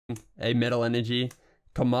a Metal Energy,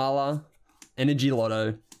 Kamala, Energy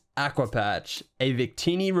Lotto, Aqua Patch, a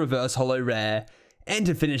Victini Reverse Holo Rare, and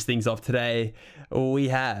to finish things off today, we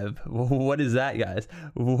have... What is that, guys?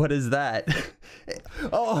 What is that?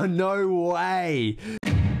 Oh, no way!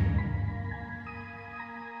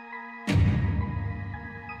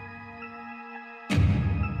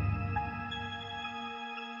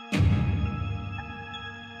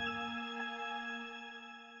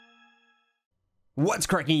 What's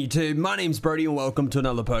cracking YouTube? My name's Brodie and welcome to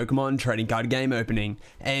another Pokemon trading card game opening.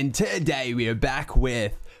 And today we are back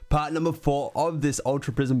with part number 4 of this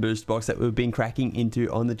Ultra Prism booster box that we've been cracking into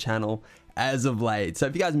on the channel as of late. So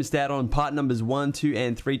if you guys missed out on part numbers 1, 2,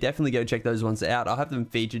 and 3, definitely go check those ones out. I'll have them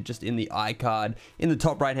featured just in the iCard in the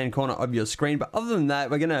top right hand corner of your screen. But other than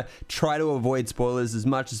that, we're going to try to avoid spoilers as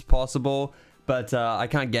much as possible. But I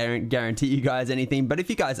can't guarantee you guys anything. But if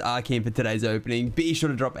you guys are keen for today's opening, be sure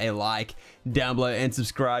to drop a like down below and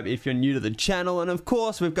subscribe if you're new to the channel. And of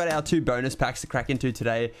course, we've got our 2 bonus packs to crack into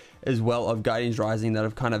today as well of Guardians Rising that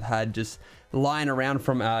I've kind of had just lying around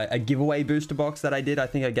from a giveaway booster box that I did. I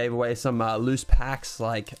think I gave away some loose packs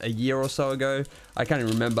like a year or so ago. I can't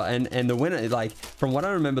even remember. And the winner, like from what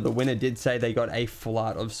I remember, the winner did say they got a full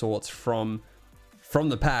art of sorts from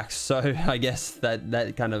the packs, so I guess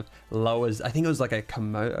that kind of lowers. I think it was like a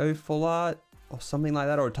Komodo full art or something like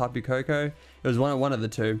that, or a Tapu Koko. It was one of the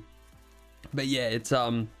two. But yeah, it's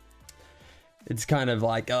kind of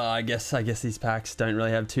like I guess these packs don't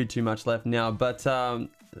really have too much left now. But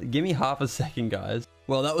give me half a second, guys.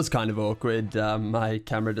 Well, that was kind of awkward. My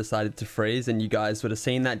camera decided to freeze, and you guys would have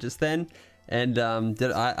seen that just then. And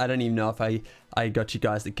I don't even know if I got you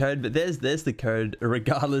guys the code, but there's the code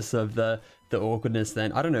regardless of the awkwardness.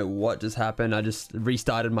 Then I don't know what just happened. I just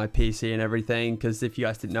restarted my PC and everything, because if you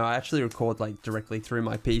guys didn't know, I actually record like directly through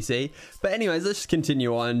my PC. But anyways, let's just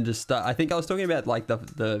continue on. Just I think I was talking about like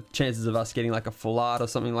the chances of us getting like a full art or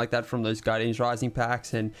something like that from those Guardians Rising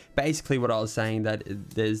packs, and basically what I was saying that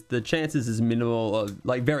there's the chances is minimal, or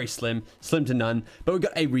like very slim to none. But we've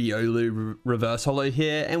got a Riolu reverse holo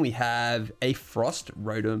here, and we have a Frost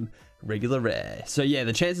Rotom regular rare. So yeah,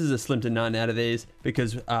 the chances are slim to none out of these,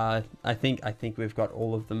 because I think we've got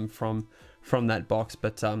all of them from that box.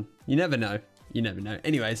 But you never know.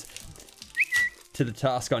 Anyways, to the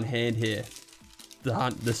task on hand here.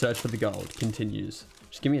 The search for the gold continues.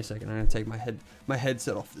 Just give me a second. I'm gonna take my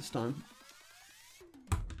headset off this time.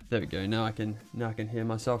 There we go. Now I can hear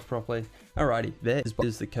myself properly. Alrighty, there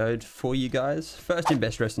is the code for you guys. First in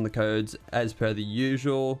best dressed on the codes, as per the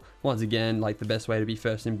usual. Once again, like the best way to be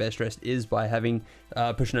first in best dressed is by having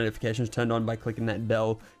push notifications turned on by clicking that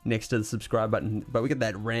bell next to the subscribe button. But we got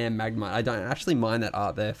that Ram Magnemite. I don't actually mind that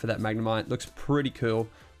art there for that Magnemite. Looks pretty cool.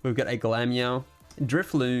 We've got a Glameow,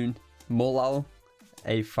 Drifloon, Molal,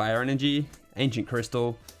 a Fire Energy, Ancient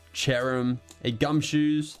Crystal, Cherim, a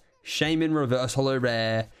Gumshoes, Shaman Reverse Holo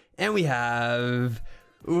Rare. And we have,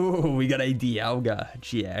 we got a Dialga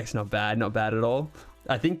GX. Not bad at all.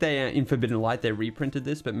 I think they, in Forbidden Light, they reprinted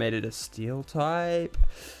this, but made it a steel type.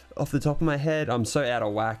 Off the top of my head, I'm so out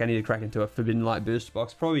of whack. I need to crack into a Forbidden Light booster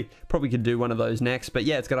box. Probably could do one of those next. But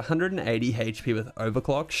yeah, it's got 180 HP with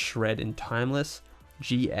Overclock, Shred, and Timeless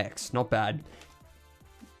GX. Not bad.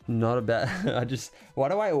 Not a bad. Why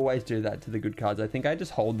do I always do that to the good cards? I think I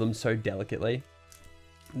just hold them so delicately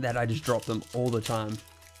that I just drop them all the time.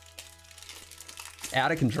 Out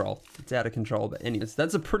of control. It's out of control. But anyways,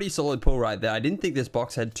 that's a pretty solid pull right there. I didn't think this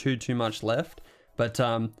box had too much left. But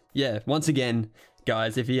yeah, once again,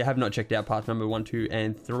 guys, if you have not checked out parts number 1, 2,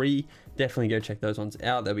 and 3, definitely go check those ones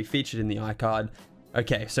out. They'll be featured in the iCard.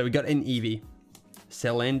 Okay, so we got an Eevee,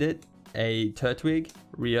 Celandit, a Turtwig,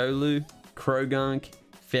 Riolu, Krogunk,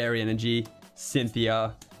 Fairy Energy,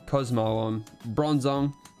 Cynthia, Cosmoem,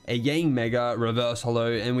 Bronzong, a Yang Mega Reverse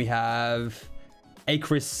Holo, and we have a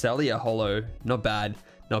Cresselia Holo. Not bad.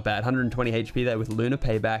 120 HP there with Lunar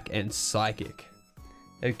Payback and Psychic.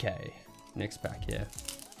 Okay, next pack here.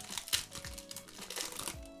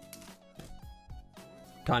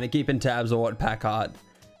 Kind of keeping tabs on what pack art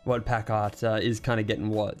is kind of getting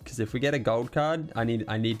what, because if we get a gold card, I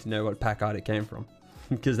need to know what pack art it came from,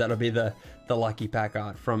 because that'll be the lucky pack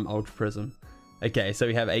art from Ultra Prism. Okay, so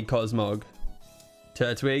we have a Cosmog,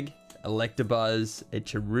 Turtwig, Electabuzz, a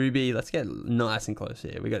Cherubi. Let's get nice and close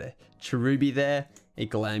here. We got a Cherubi there, a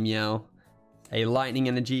Glameow, a Lightning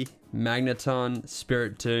Energy, Magneton,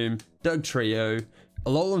 Spiritomb, Dugtrio,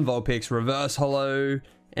 Alolan Vulpix Reverse Holo,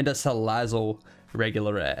 and a Salazzle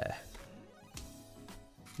regular rare.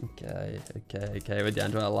 Okay, we're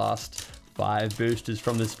down to our last 5 boosters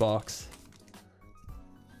from this box.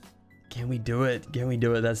 Can we do it? Can we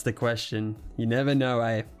do it? That's the question. You never know,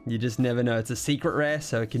 eh? You just never know. It's a secret rare,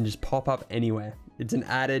 so it can just pop up anywhere. It's an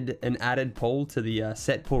added pull to the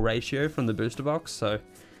set pull ratio from the booster box, so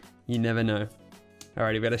you never know.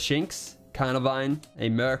 Alright, we've got a Shinx, Carnivine, a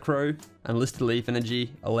Murkrow, Unlisted Leaf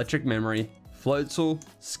Energy, Electric Memory, Floatzel,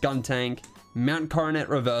 Skuntank, Mount Coronet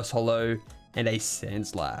Reverse Holo, and a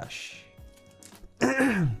Sandslash.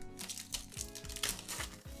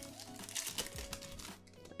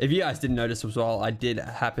 If you guys didn't notice as well, I did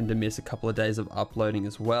happen to miss a couple of days of uploading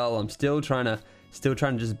as well. I'm still trying to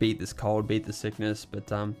just beat this cold, beat the sickness,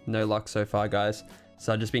 but no luck so far, guys.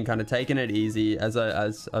 So I've just been kind of taking it easy, as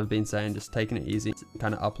I've been saying, just taking it easy,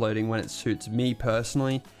 kind of uploading when it suits me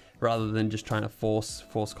personally, rather than just trying to force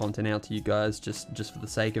content out to you guys just for the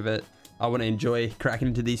sake of it. I want to enjoy cracking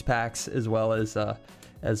into these packs as well as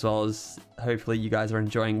hopefully you guys are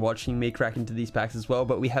enjoying watching me crack into these packs as well.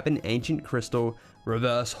 But we have an Ancient Crystal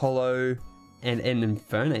Reverse Holo and an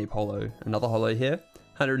Infernape Holo, another Holo here.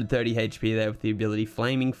 130 HP there with the ability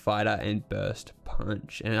Flaming Fighter and Burst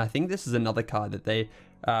Punch. And I think this is another card that they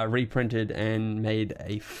reprinted and made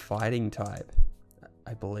a fighting type,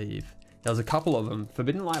 I believe. There was a couple of them.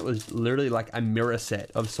 Forbidden Light was literally like a mirror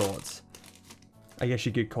set of sorts. I guess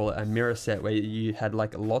you could call it a mirror set, where you had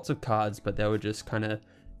like lots of cards, but they were just kind of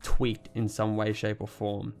tweaked in some way, shape, or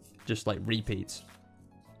form. Just like repeats.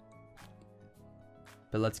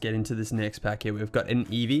 But let's get into this next pack here. We've got an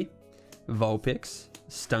Eevee, Vulpix,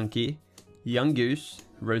 Stunky, Young Goose,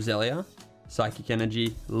 Roselia, Psychic Energy,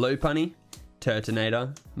 Lopunny,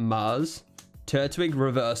 Turtonator, Mars, Turtwig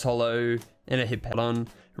Reverse Holo, and a Hippowdon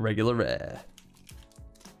regular rare.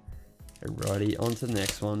 Alrighty, on to the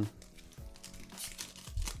next one.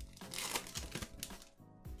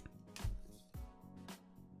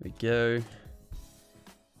 There we go.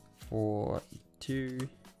 4, 2.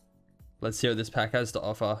 Let's see what this pack has to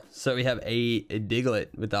offer. So we have a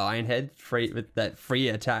Diglett with the Iron Head, with that free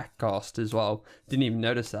attack cost as well. Didn't even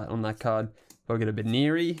notice that on that card. We'll get a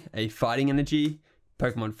Baneri, a Fighting Energy,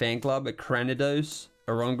 Pokemon Fan Club, a Cranidos,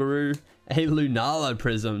 a Rongaroo, a Lunala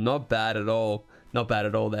Prism. Not bad at all. Not bad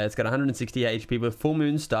at all there. It's got 160 HP with Full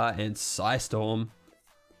Moon Star and Psystorm.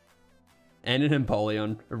 And an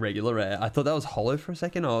Empoleon, a regular rare. I thought that was holo for a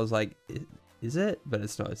second. I was like, is it? But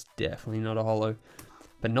it's not. It's definitely not a holo.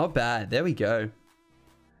 But not bad. There we go.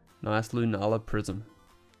 Nice Lunala Prism.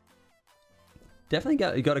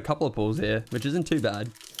 Definitely got a couple of pulls here, which isn't too bad.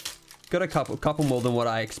 Got a couple more than what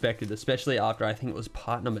I expected, especially after I think it was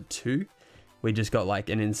part number 2. We just got like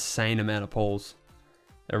an insane amount of pulls.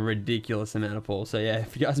 A ridiculous amount of pulls. So yeah,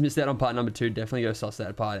 if you guys missed out on part number 2, definitely go suss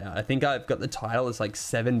that part out. I think I've got the title as like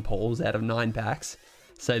 7 pulls out of 9 packs.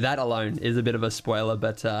 So that alone is a bit of a spoiler,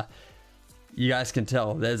 but you guys can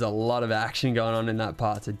tell there's a lot of action going on in that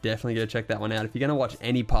part, so definitely go check that one out. If you're going to watch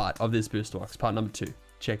any part of this booster box, part number 2,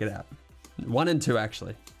 check it out. 1 and 2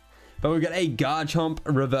 actually. But we've got a Garchomp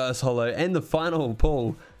Reverse Holo, and the final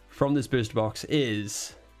pull from this booster box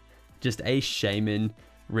is just a Shaman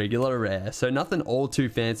regular rare. So nothing all too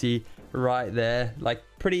fancy right there. Like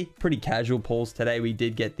pretty casual pulls today. We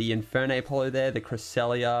did get the Infernape Holo there, the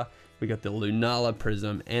Cresselia, we got the Lunala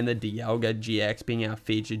Prism, and the Dialga GX being our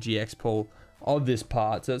featured GX pull of this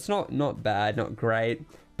part. So it's not bad, not great.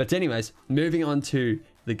 But anyways, moving on to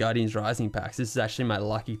the Guardians Rising packs. This is actually my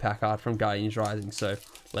lucky pack art from Guardians Rising. So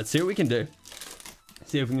let's see what we can do.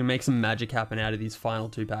 See if we can make some magic happen out of these final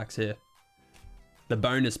 2 packs here. The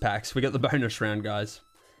bonus packs. We got the bonus round, guys.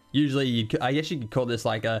 Usually, I guess you could call this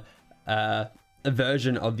like a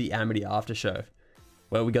version of the Amity After Show,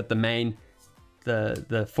 where we got the main,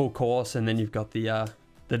 the full course, and then you've got the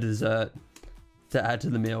dessert to add to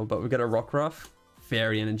the meal. But we've got a Rockruff,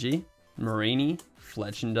 Fairy Energy, Marini,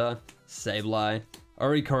 Fletchinder, Sableye,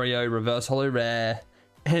 Oricorio, Reverse Holo Rare,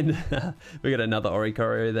 and we got another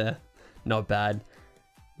Oricorio there. Not bad.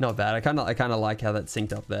 Not bad. I kind of like how that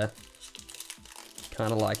synced up there.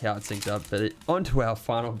 Kind of like how it synced up. But on to our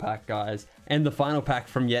final pack, guys. And the final pack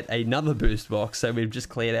from yet another booster box. So we've just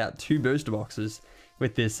cleared out 2 booster boxes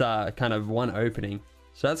with this kind of one opening.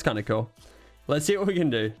 So that's kind of cool. Let's see what we can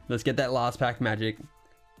do. Let's get that last pack magic.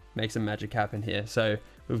 Make some magic happen here. So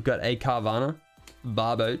we've got a Carvana,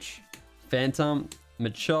 Barboach, Phantom,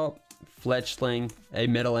 Machop, Fletchling, a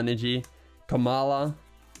Metal Energy, Kamala,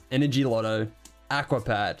 Energy Lotto, Aqua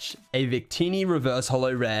Patch, a Victini Reverse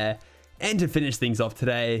Holo Rare, and to finish things off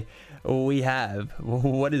today, we have,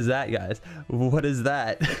 what is that, guys? What is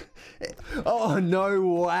that? Oh, no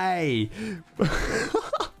way.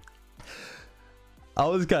 I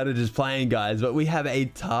was kind of just playing, guys, but we have a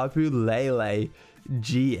Tapu Lele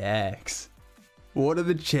GX. What are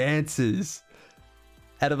the chances?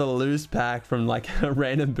 out of a loose pack from like a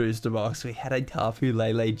random booster box, we had a Tapu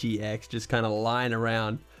Lele GX just kind of lying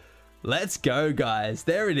around. Let's go, guys.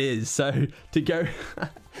 There it is. So to go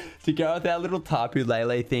with our little Tapu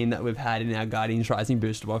Lele theme that we've had in our Guardians Rising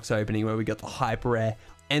booster box opening, where we got the hyper rare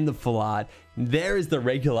and the full art, there is the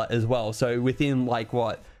regular as well. So within like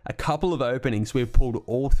what, a couple of openings, we've pulled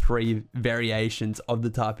all 3 variations of the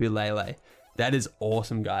Tapu Lele. That is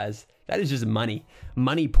awesome, guys. That is just money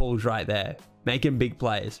pulls right there, making big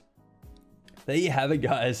plays. There you have it,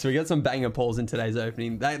 guys. So we got some banger pulls in today's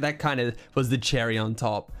opening. That kind of was the cherry on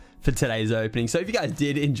top for today's opening. So if you guys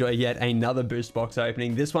did enjoy yet another boost box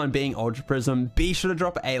opening, this one being Ultra Prism, be sure to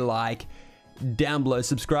drop a like down below,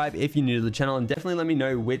 subscribe if you're new to the channel, and definitely let me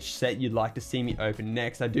know which set you'd like to see me open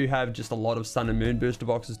next. I do have just a lot of Sun and Moon booster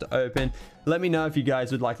boxes to open. Let me know if you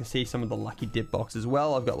guys would like to see some of the Lucky Dip box as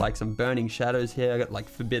well. I've got like some Burning Shadows here. I got like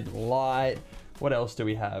Forbidden Light. What else do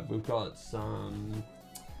we have? We've got some,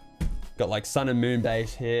 got like Sun and Moon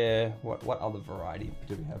base here. What other variety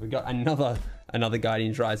do we have? We've got another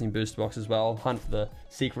Guardians Rising booster box as well. Hunt for the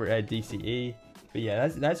secret rare DCE. But yeah,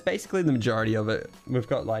 that's basically the majority of it. We've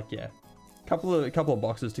got like, yeah, couple of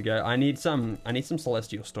boxes to go. I need some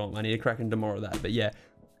Celestial Storm. I need to crack into more of that. But yeah,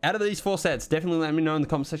 out of these 4 sets, definitely let me know in the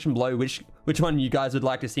comment section below which one you guys would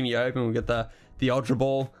like to see me open. We've got the Ultra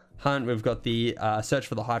Ball Hunt. We've got the Search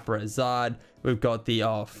for the Hyper Rare Zard. We've got the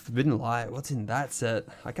Forbidden Light. What's in that set?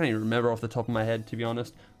 I can't even remember off the top of my head, to be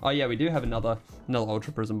honest. Oh yeah, we do have another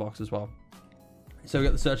Ultra Prism box as well. So we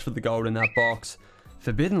got the Search for the Gold in that box.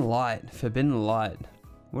 Forbidden Light.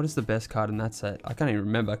 What is the best card in that set? I can't even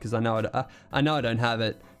remember because I know I don't have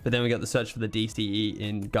it. But then we got the Search for the DCE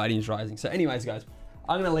in Guardians Rising. So anyways, guys,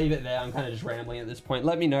 I'm going to leave it there. I'm kind of just rambling at this point.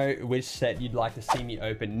 Let me know which set you'd like to see me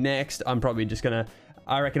open next. I'm probably just going to,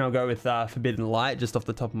 I reckon I'll go with Forbidden Light just off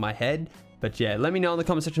the top of my head. But yeah, let me know in the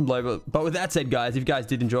comment section below. But with that said, guys, if you guys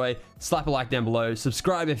did enjoy, slap a like down below.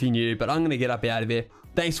 Subscribe if you're new. But I'm going to get up out of here.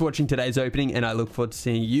 Thanks for watching today's opening, and I look forward to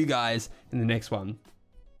seeing you guys in the next one.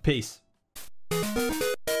 Peace.